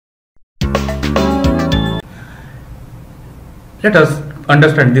Let us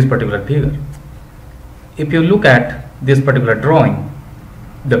understand this particular figure. If you look at this particular drawing,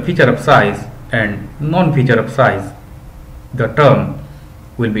 the feature of size and non-feature of size, the term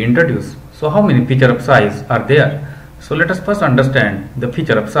will be introduced. So how many feature of size are there? So let us first understand the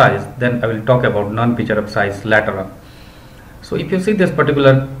feature of size, then I will talk about non-feature of size later on. So if you see this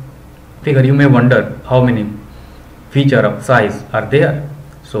particular figure, you may wonder how many feature of size are there.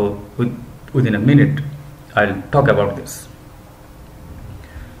 So within a minute I will talk about this.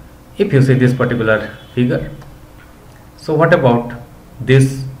 If you see this particular figure, so what about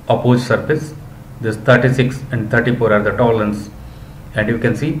this opposed surface? This 36 and 34 are the tolerance, and you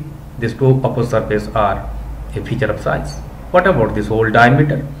can see these two opposed surfaces are a feature of size. What about this hole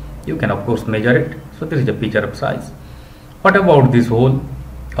diameter? You can of course measure it, so this is a feature of size. What about this hole?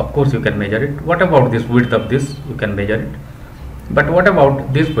 Of course you can measure it. What about this width of this? You can measure it. But what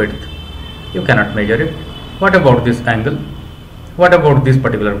about this width? You cannot measure it. What about this angle? What about this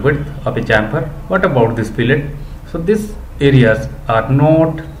particular width of a chamfer? What about this fillet? So these areas are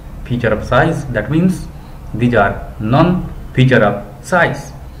not feature of size. That means these are non-feature of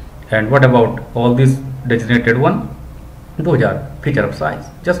size. And what about all these designated one? Those are feature of size.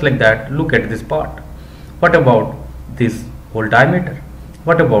 Just like that, look at this part. What about this hole diameter?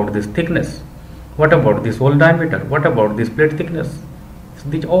 What about this thickness? What about this hole diameter? What about this plate thickness? So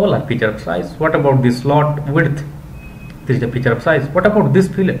these all are feature of size. What about this slot width? This is a feature of size. What about this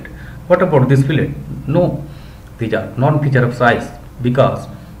fillet? What about this fillet? No, these are non-feature of size because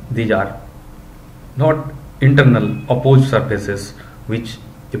these are not internal opposed surfaces which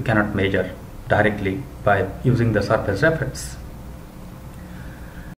you cannot measure directly by using the surface reference.